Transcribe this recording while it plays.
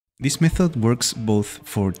This method works both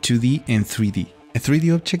for 2D and 3D. A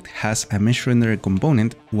 3D object has a mesh renderer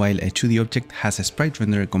component, while a 2D object has a sprite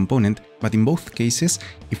renderer component, but in both cases,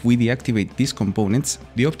 if we deactivate these components,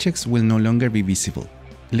 the objects will no longer be visible.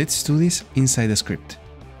 Let's do this inside the script.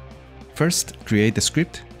 First, create a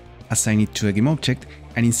script, assign it to a GameObject,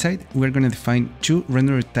 and inside we're going to define two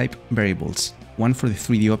renderer type variables, one for the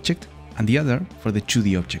 3D object and the other for the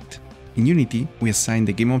 2D object. In Unity, we assign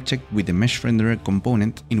the GameObject with the mesh renderer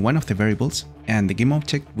component in one of the variables and the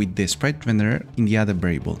GameObject with the sprite renderer in the other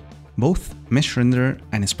variable. Both mesh renderer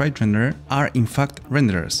and sprite renderer are in fact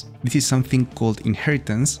renderers. This is something called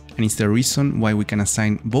inheritance, and it's the reason why we can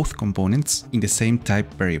assign both components in the same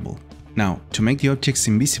type variable. Now, to make the objects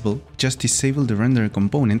invisible, just disable the renderer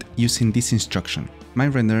component using this instruction,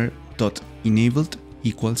 myRenderer.enabled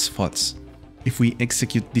equals false. If we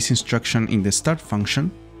execute this instruction in the start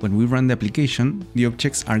function, when we run the application, the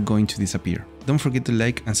objects are going to disappear. Don't forget to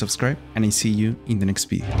like and subscribe, and I see you in the next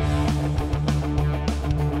video.